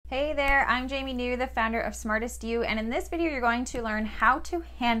Hey there, I'm Jamie New, the founder of Smartest You, and in this video you're going to learn how to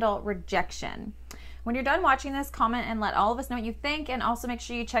handle rejection. When you're done watching this, comment and let all of us know what you think, and also make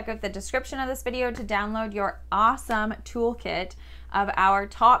sure you check out the description of this video to download your awesome toolkit of our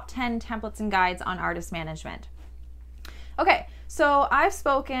top 10 templates and guides on artist management. Okay, so I've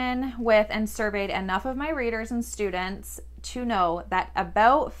spoken with and surveyed enough of my readers and students to know that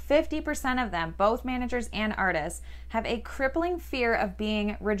about 50% of them, both managers and artists, have a crippling fear of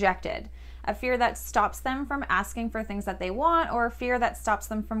being rejected. A fear that stops them from asking for things that they want, or a fear that stops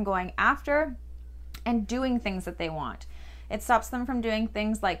them from going after and doing things that they want. It stops them from doing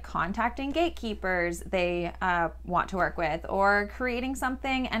things like contacting gatekeepers they want to work with, or creating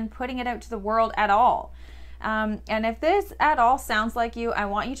something and putting it out to the world at all. And if this at all sounds like you, I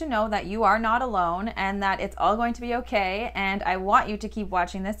want you to know that you are not alone and that it's all going to be okay. And I want you to keep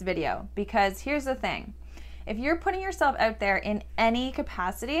watching this video, because here's the thing. If you're putting yourself out there in any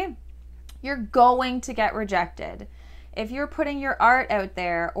capacity, you're going to get rejected. If you're putting your art out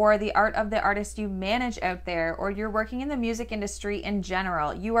there, or the art of the artist you manage out there, or you're working in the music industry in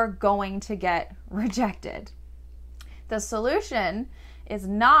general, you are going to get rejected. The solution is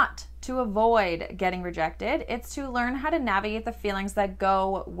not to avoid getting rejected. It's to learn how to navigate the feelings that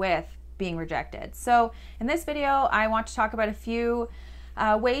go with being rejected. So in this video, I want to talk about a few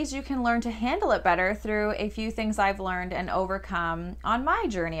ways you can learn to handle it better through a few things I've learned and overcome on my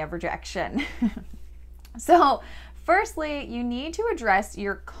journey of rejection. So firstly, you need to address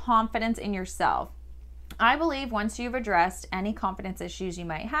your confidence in yourself. I believe once you've addressed any confidence issues you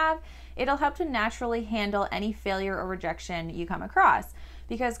might have, it'll help to naturally handle any failure or rejection you come across,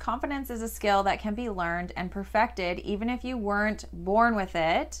 because confidence is a skill that can be learned and perfected even if you weren't born with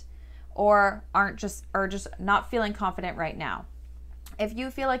it or just not feeling confident right now. If you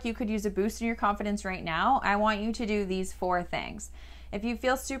feel like you could use a boost in your confidence right now, I want you to do these 4 things. If you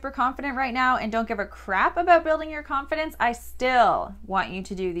feel super confident right now and don't give a crap about building your confidence, I still want you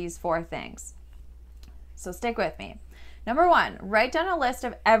to do these 4 things. So stick with me. Number 1, write down a list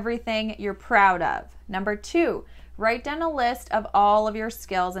of everything you're proud of. Number 2, write down a list of all of your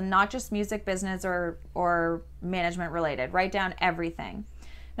skills, and not just music, business, or management related. Write down everything.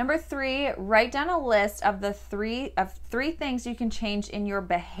 Number 3, write down a list of the three things you can change in your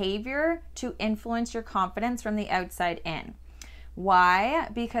behavior to influence your confidence from the outside in. Why?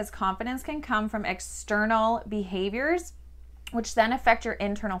 Because confidence can come from external behaviors, which then affect your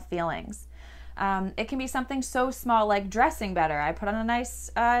internal feelings. It can be something so small like dressing better. I put on a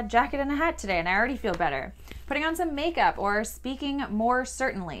nice jacket and a hat today and I already feel better. Putting on some makeup, or speaking more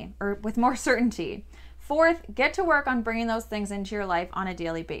certainly, or with more certainty. 4th, get to work on bringing those things into your life on a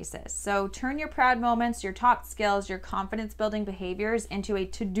daily basis. So turn your proud moments, your top skills, your confidence building behaviors into a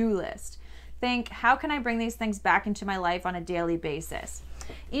to-do list. Think, how can I bring these things back into my life on a daily basis?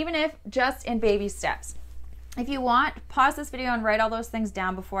 Even if just in baby steps. If you want, pause this video and write all those things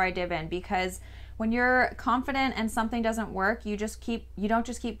down before I dive in, because when you're confident and something doesn't work, you don't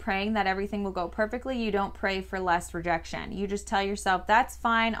just keep praying that everything will go perfectly. You don't pray for less rejection. You just tell yourself, that's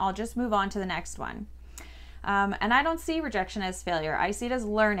fine, I'll just move on to the next one. And I don't see rejection as failure. I see it as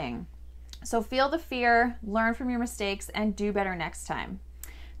learning. So feel the fear, learn from your mistakes, and do better next time.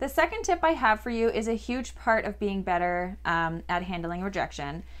 The second tip I have for you is a huge part of being better at handling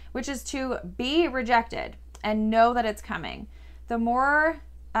rejection, which is to be rejected and know that it's coming. The more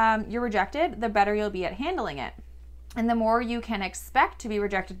you're rejected, the better you'll be at handling it. And the more you can expect to be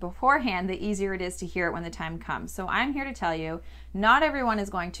rejected beforehand, the easier it is to hear it when the time comes. So I'm here to tell you, not everyone is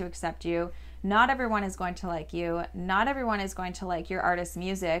going to accept you. Not everyone is going to like you. Not everyone is going to like your artist's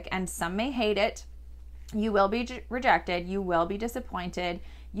music, and some may hate it. You will be rejected. You will be disappointed.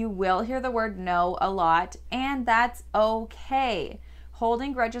 You will hear the word no a lot, and that's okay.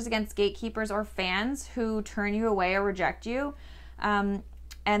 Holding grudges against gatekeepers or fans who turn you away or reject you, and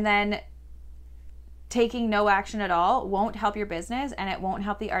then taking no action at all, won't help your business, and it won't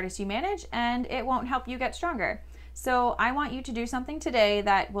help the artist you manage, and it won't help you get stronger. So I want you to do something today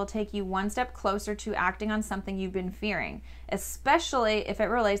that will take you one step closer to acting on something you've been fearing, especially if it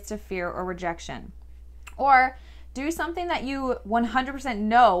relates to fear or rejection. Or do something that you 100%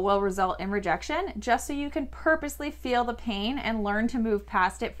 know will result in rejection, just so you can purposely feel the pain and learn to move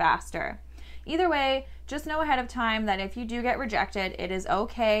past it faster. Either way, just know ahead of time that if you do get rejected, it is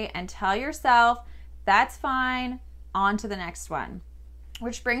okay, and tell yourself, that's fine, on to the next one.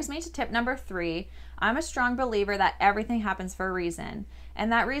 Which brings me to tip number 3. I'm a strong believer that everything happens for a reason.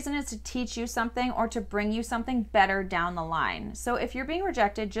 And that reason is to teach you something or to bring you something better down the line. So if you're being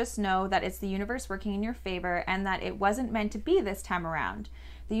rejected, just know that it's the universe working in your favor and that it wasn't meant to be this time around.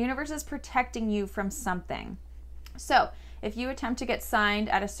 The universe is protecting you from something. So If you attempt to get signed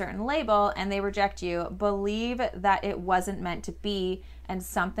at a certain label and they reject you, believe that it wasn't meant to be and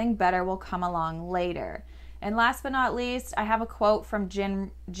something better will come along later. And last but not least, I have a quote from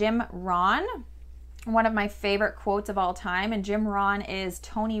Jim Rohn, one of my favorite quotes of all time. And Jim Rohn is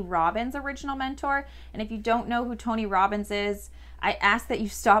Tony Robbins' original mentor. And if you don't know who Tony Robbins is, I ask that you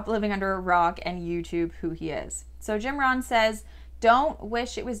stop living under a rock and YouTube who he is. So Jim Rohn says, "Don't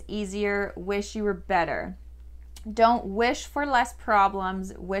wish it was easier, wish you were better. Don't wish for less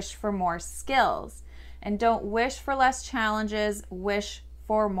problems, wish for more skills. And don't wish for less challenges, wish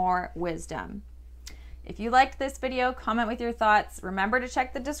for more wisdom." If you liked this video, comment with your thoughts. Remember to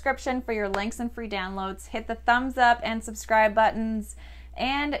check the description for your links and free downloads. Hit the thumbs up and subscribe buttons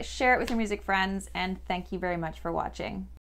and share it with your music friends. And thank you very much for watching.